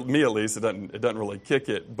 for me at least, it doesn't really kick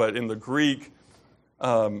it. But in the Greek,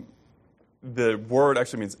 the word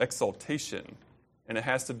actually means exaltation. And it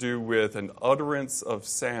has to do with an utterance of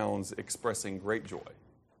sounds expressing great joy.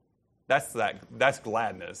 That's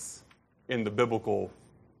gladness in the biblical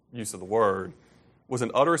use of the word. Was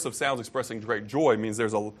an utterance of sounds expressing great joy means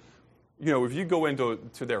there's if you go into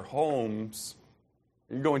their homes,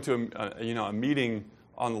 you go into a meeting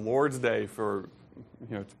on the Lord's Day to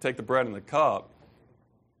take the bread and the cup,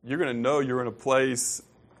 you're going to know you're in a place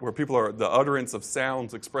where people are the utterance of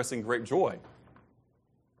sounds expressing great joy.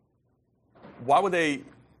 Why would they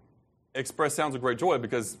express sounds of great joy?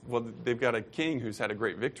 Because, they've got a king who's had a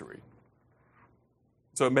great victory.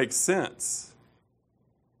 So it makes sense.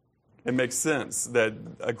 It makes sense that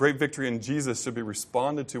a great victory in Jesus should be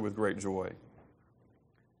responded to with great joy.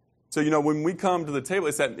 So, when we come to the table,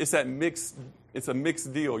 it's a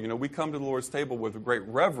mixed deal. We come to the Lord's table with great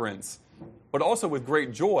reverence, but also with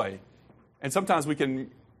great joy. And sometimes we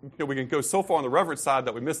can go so far on the reverence side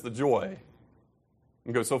that we miss the joy.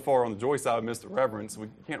 And go so far on the joy side, we miss the reverence. We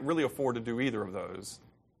can't really afford to do either of those.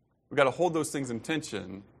 We've got to hold those things in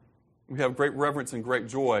tension. We have great reverence and great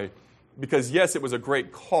joy because, yes, it was a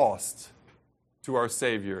great cost to our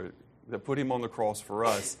Savior that put him on the cross for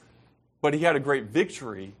us. But he had a great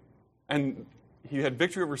victory, and he had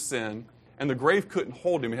victory over sin, and the grave couldn't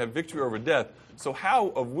hold him. He had victory over death. So how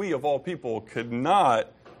we, of all people, could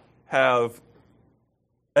not have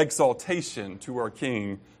exaltation to our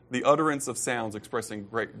King, the utterance of sounds expressing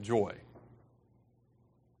great joy?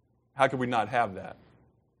 How could we not have that?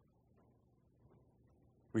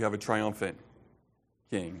 We have a triumphant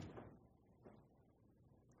King.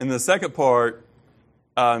 In the second part,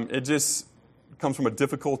 it just comes from a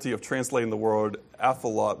difficulty of translating the word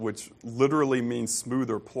aphalot, which literally means smooth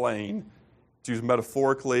or plain. It's used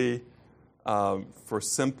metaphorically for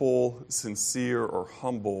simple, sincere, or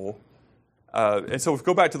humble. And so if we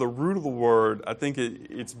go back to the root of the word, I think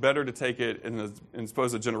it's better to take it in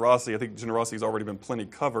suppose of generosity. I think generosity has already been plenty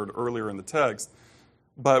covered earlier in the text.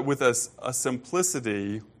 But with a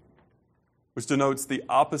simplicity, which denotes the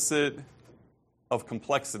opposite of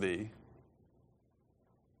complexity,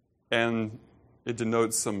 and it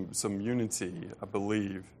denotes some unity, I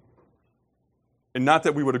believe. And not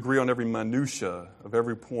that we would agree on every minutia of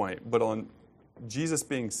every point, but on Jesus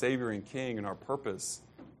being Savior and King and our purpose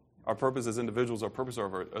as individuals, our purpose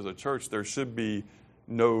as a church. There should be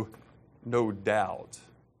no doubt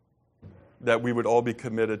that we would all be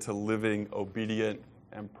committed to living obedient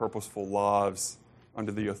and purposeful lives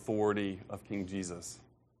under the authority of King Jesus.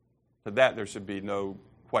 To that, there should be no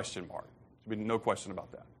question mark. There should be no question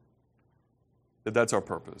about that. That's our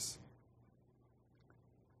purpose.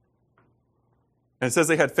 And it says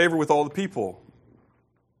they had favor with all the people.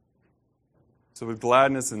 So with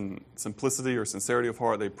gladness and simplicity or sincerity of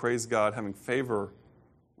heart, they praised God, having favor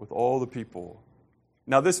with all the people.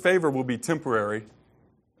 Now, this favor will be temporary,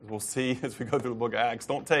 as we'll see as we go through the book of Acts.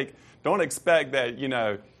 Don't expect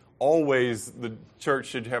that, always the church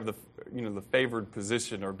should have the favored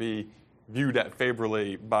position or be viewed at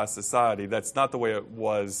favorably by society. That's not the way it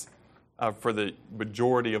was for the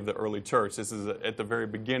majority of the early church. This is at the very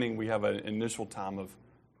beginning. We have an initial time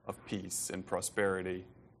of peace and prosperity.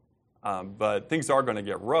 But things are going to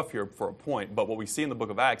get rough here for a point. But what we see in the book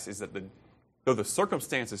of Acts is that though the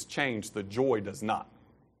circumstances change, the joy does not.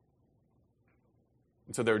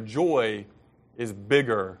 And so their joy is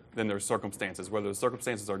bigger than their circumstances. Whether the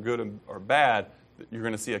circumstances are good or bad, you're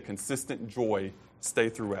going to see a consistent joy stay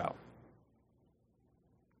throughout.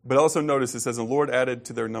 But also notice it says, the Lord added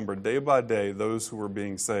to their number day by day those who were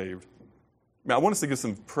being saved. Now, I want us to give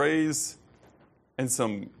some praise and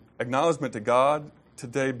some acknowledgement to God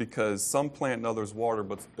today, because some plant and others water,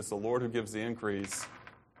 but it's the Lord who gives the increase.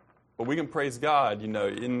 But we can praise God,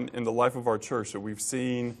 in the life of our church, that we've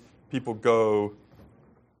seen people go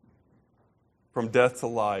from death to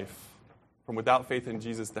life, from without faith in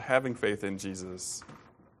Jesus to having faith in Jesus.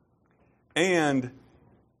 And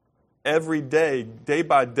every day, day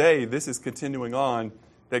by day, this is continuing on,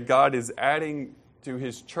 that God is adding to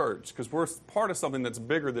His church, because we're part of something that's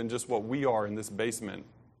bigger than just what we are in this basement.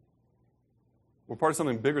 We're part of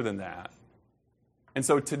something bigger than that. And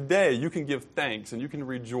so today, you can give thanks and you can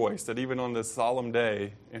rejoice that even on this solemn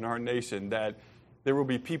day in our nation, that there will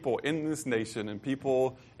be people in this nation and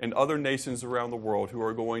people in other nations around the world who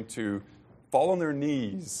are going to fall on their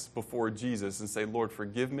knees before Jesus and say, Lord,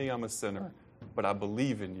 forgive me, I'm a sinner, but I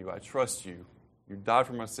believe in you, I trust you. You died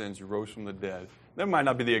for my sins, you rose from the dead. That might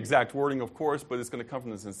not be the exact wording, of course, but it's going to come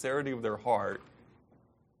from the sincerity of their heart,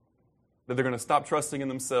 that they're going to stop trusting in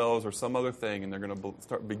themselves or some other thing, and they're going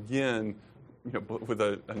to begin with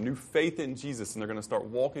a new faith in Jesus, and they're going to start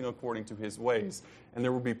walking according to His ways. And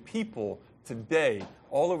there will be people today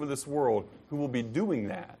all over this world who will be doing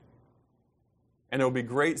that. And there will be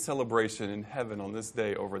great celebration in heaven on this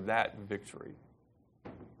day over that victory.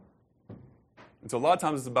 And so a lot of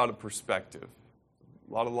times it's about a perspective.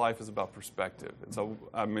 A lot of life is about perspective. And so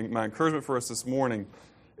my encouragement for us this morning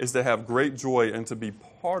is to have great joy and to be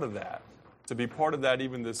part of that. To be part of that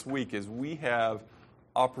even this week, is we have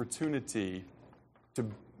opportunity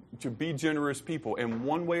to be generous people in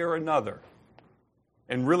one way or another,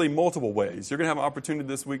 in really multiple ways. You're going to have an opportunity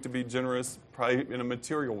this week to be generous probably in a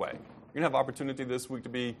material way. You're going to have opportunity this week to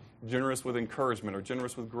be generous with encouragement or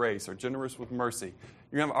generous with grace or generous with mercy.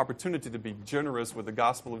 You're going to have an opportunity to be generous with the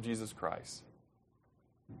gospel of Jesus Christ.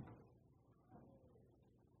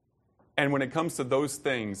 And when it comes to those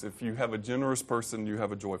things, if you have a generous person, you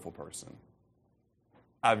have a joyful person.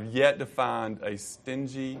 I've yet to find a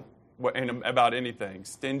stingy, and about anything,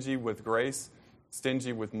 stingy with grace,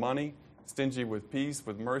 stingy with money, stingy with peace,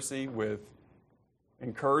 with mercy, with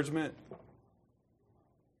encouragement.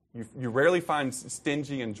 You rarely find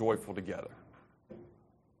stingy and joyful together.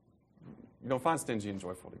 You don't find stingy and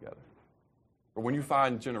joyful together. But when you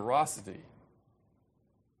find generosity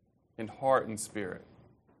in heart and spirit,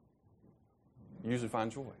 you usually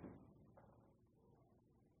find joy.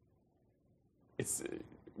 It's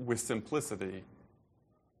with simplicity.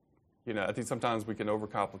 I think sometimes we can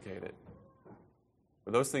overcomplicate it.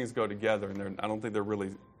 But those things go together, and I don't think they're really,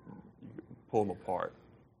 you pull them apart.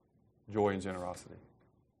 Joy and generosity.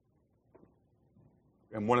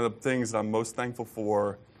 And one of the things that I'm most thankful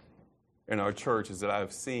for in our church is that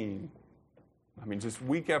I've seen, just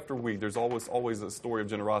week after week, there's always a story of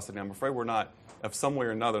generosity. I'm afraid we're not, of some way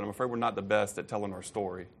or another, I'm afraid we're not the best at telling our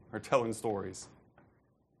story, or telling stories.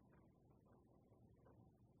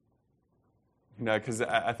 Because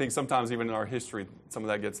I think sometimes even in our history, some of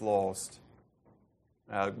that gets lost.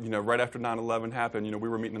 Right after 9/11 happened, we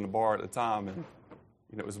were meeting in the bar at the time, and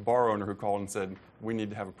it was a bar owner who called and said, we need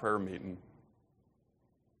to have a prayer meeting.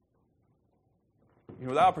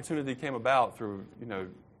 The opportunity came about through,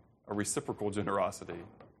 a reciprocal generosity.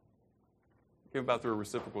 It came about through a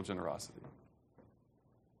reciprocal generosity.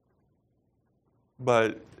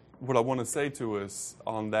 But what I want to say to us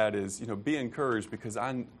on that is, be encouraged, because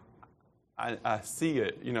I see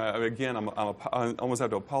it. Again, I almost have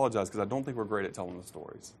to apologize because I don't think we're great at telling the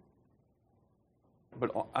stories. But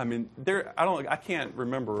I can't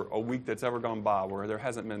remember a week that's ever gone by where there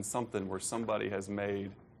hasn't been something where somebody has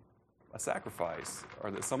made a sacrifice,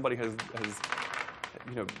 or that somebody has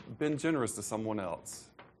been generous to someone else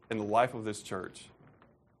in the life of this church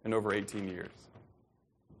in over 18 years.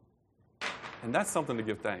 And that's something to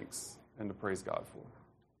give thanks and to praise God for.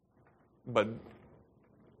 But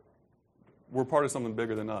we're part of something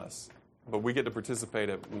bigger than us. But we get to participate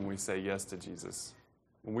when we say yes to Jesus.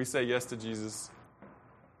 When we say yes to Jesus,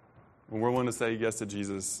 when we're willing to say yes to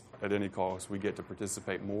Jesus at any cost, we get to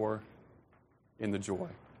participate more in the joy.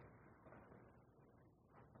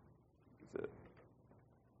 That's it.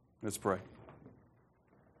 Let's pray.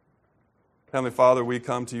 Heavenly Father, we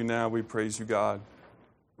come to you now. We praise you, God.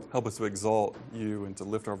 Help us to exalt you and to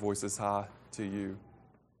lift our voices high to you.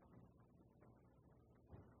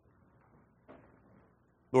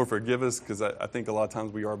 Lord, forgive us, because I think a lot of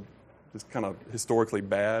times we are just kind of historically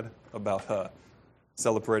bad about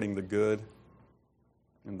celebrating the good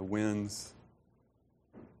and the wins.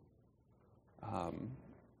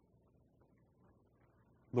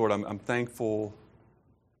 Lord, I'm thankful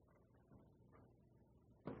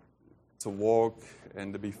to walk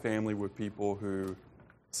and to be family with people who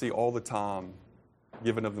see all the time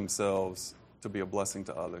giving of themselves to be a blessing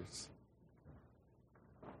to others.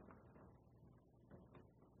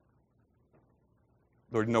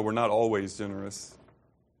 Lord, no, we're not always generous.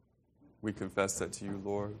 We confess that to you,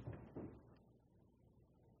 Lord.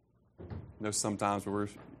 Sometimes we're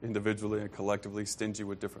individually and collectively stingy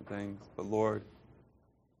with different things. But Lord,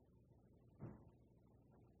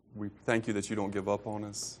 we thank you that you don't give up on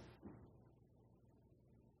us.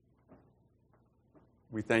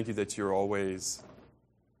 We thank you that you're always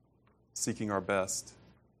seeking our best.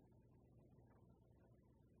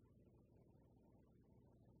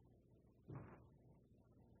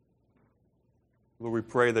 Lord, we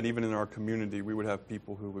pray that even in our community, we would have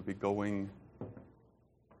people who would be going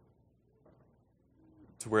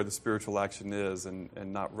to where the spiritual action is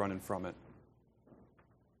and not running from it.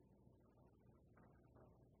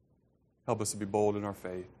 Help us to be bold in our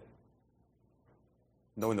faith,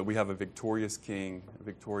 knowing that we have a victorious King, a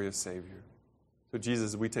victorious Savior. So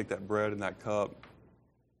Jesus, we take that bread and that cup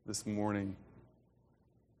this morning.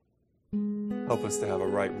 Help us to have a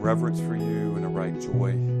right reverence for you and a right joy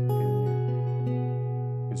in you,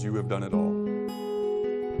 because you have done it all.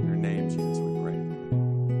 In your name, Jesus, we